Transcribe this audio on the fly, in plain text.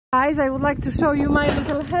Guys, I would like to show you my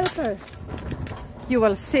little helper. You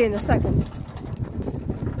will see in a second.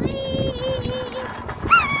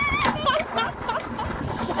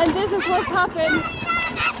 And this is what's happened.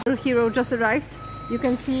 Our hero just arrived. You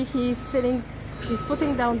can see he's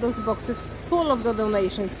putting down those boxes full of the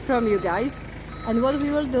donations from you guys. And what we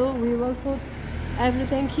will do, we will put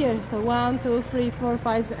everything here. So 1, 2, 3, 4,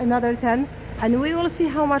 5, another 10. And we will see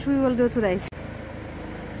how much we will do today.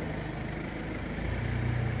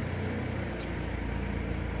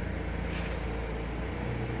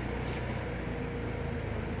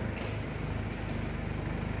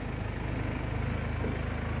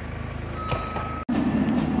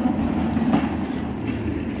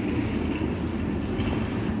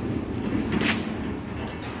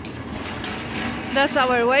 That's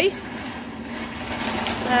our waste.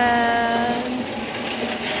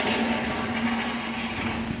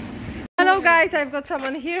 Hello guys, I've got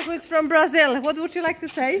someone here who's from Brazil. What would you like to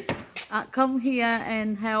say? Come here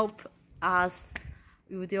and help us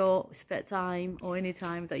with your spare time or any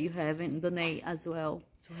time that you have, and donate as well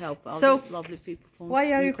to help all these lovely people from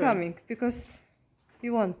why are you Ukraine. coming? Because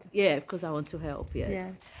you want? Yeah, because I want to help, yes.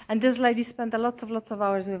 Yeah. And this lady spent lots of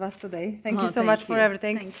hours with us today. Thank you so much for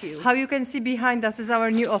everything. Thank you. How you can see behind us is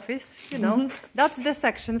our new office, you know. That's the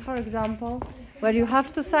section, for example, where you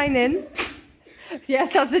have to sign in.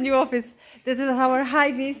 Yes, that's the new office. This is our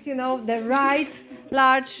high vis, you know, the right,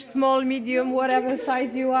 large, small, medium, whatever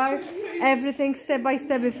size you are. Everything step by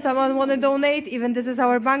step. If someone want to donate, even this is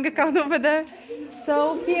our bank account over there.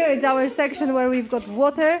 So here is our section where we've got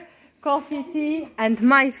water, coffee, tea, and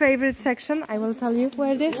my favorite section. I will tell you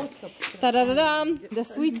where it is. Ta-da-da-dam, the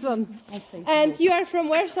sweets one. And you are from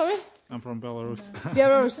where, sorry? I'm from Belarus.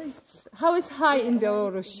 Belarus. How is hi in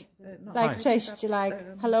Belarus? Like cześć, like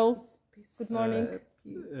hello, good morning.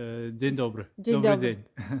 Dzień dobry. Dzień Dobry dobry.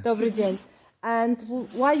 dzień. Dobry dzień. And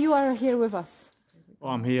why you are here with us? Oh,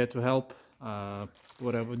 I'm here to help.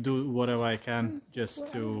 Do whatever I can,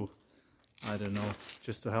 just to, I don't know,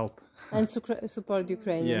 just to help. And support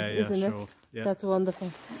Ukraine, Yeah, isn't sure. it? Yeah. That's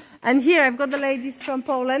wonderful. And here I've got the ladies from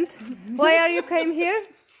Poland. Why are you came here?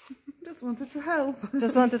 Just wanted to help.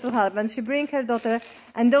 Just wanted to help. And she bring her daughter.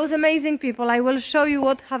 And those amazing people, I will show you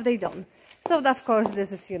what have they done. So of course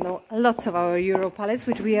this is, you know, lots of our Euro pallets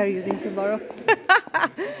which we are using tomorrow.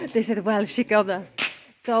 They said, well, she got us.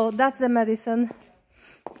 So that's the medicine.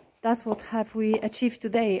 That's what have we achieved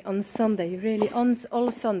today on Sunday, really on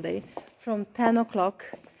all Sunday from 10 o'clock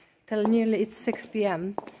till nearly it's 6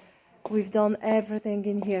 p.m. We've done everything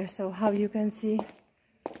in here. So how you can see,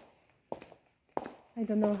 I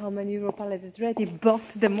don't know how many Euro pallets is ready, but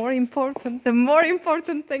the more important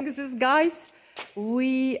thing is, guys,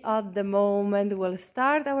 we at the moment will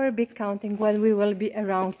start our big counting when we will be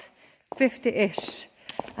around 50-ish.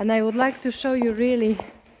 And I would like to show you really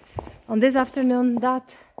on this afternoon that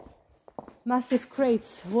massive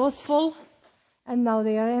crates was full and now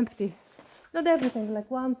they are empty. Not everything,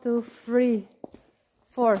 like 1, 2, 3,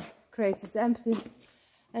 4 crates is empty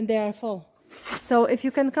and they are full. So if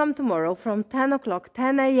you can come tomorrow from 10 o'clock,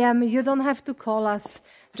 10 a.m, you don't have to call us.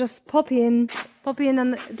 Just pop in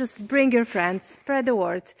and just bring your friends, spread the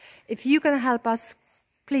words. If you can help us,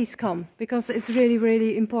 please come, because it's really,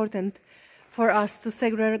 really important for us to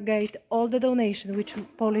segregate all the donations which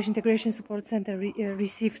Polish Integration Support Center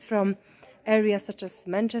received from areas such as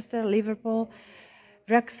Manchester, Liverpool,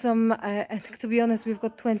 Wrexham, and to be honest, we've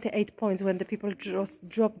got 28 points when the people just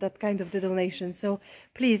drop that kind of the donation. So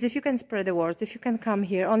please, if you can spread the words, if you can come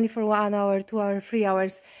here only for 1 hour, 2 hours, 3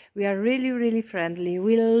 hours, we are really, really friendly.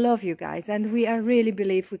 We love you guys, and we are really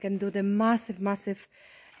believe we can do the massive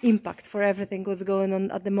impact for everything what's going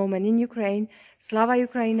on at the moment in Ukraine. Slava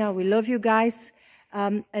Ukraina, we love you guys,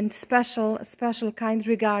 and special kind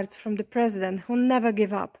regards from the president who never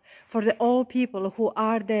give up, for the all people who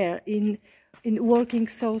are there in working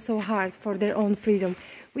so hard for their own freedom.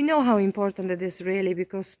 We know how important it is really,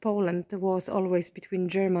 because Poland was always between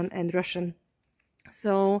German and Russian.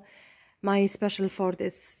 So my special thought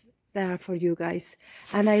is there for you guys,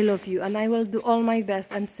 and I love you, and I will do all my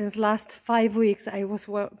best. And since last 5 weeks I was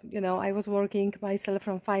working myself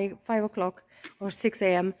from 5 o'clock or 6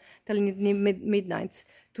 a.m. till midnight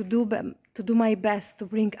to do my best to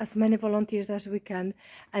bring as many volunteers as we can.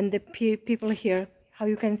 And the people here, how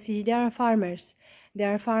you can see, they are farmers. They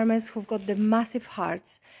are farmers who've got the massive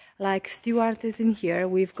hearts. Like Stuart is in here,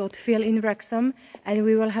 we've got Phil in Wrexham, and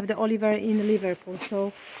we will have the Oliver in Liverpool.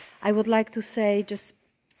 So I would like to say, just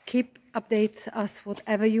keep update us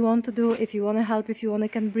whatever you want to do. If you want to help, if you want to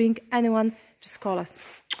can bring anyone, just call us.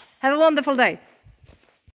 Have a wonderful day.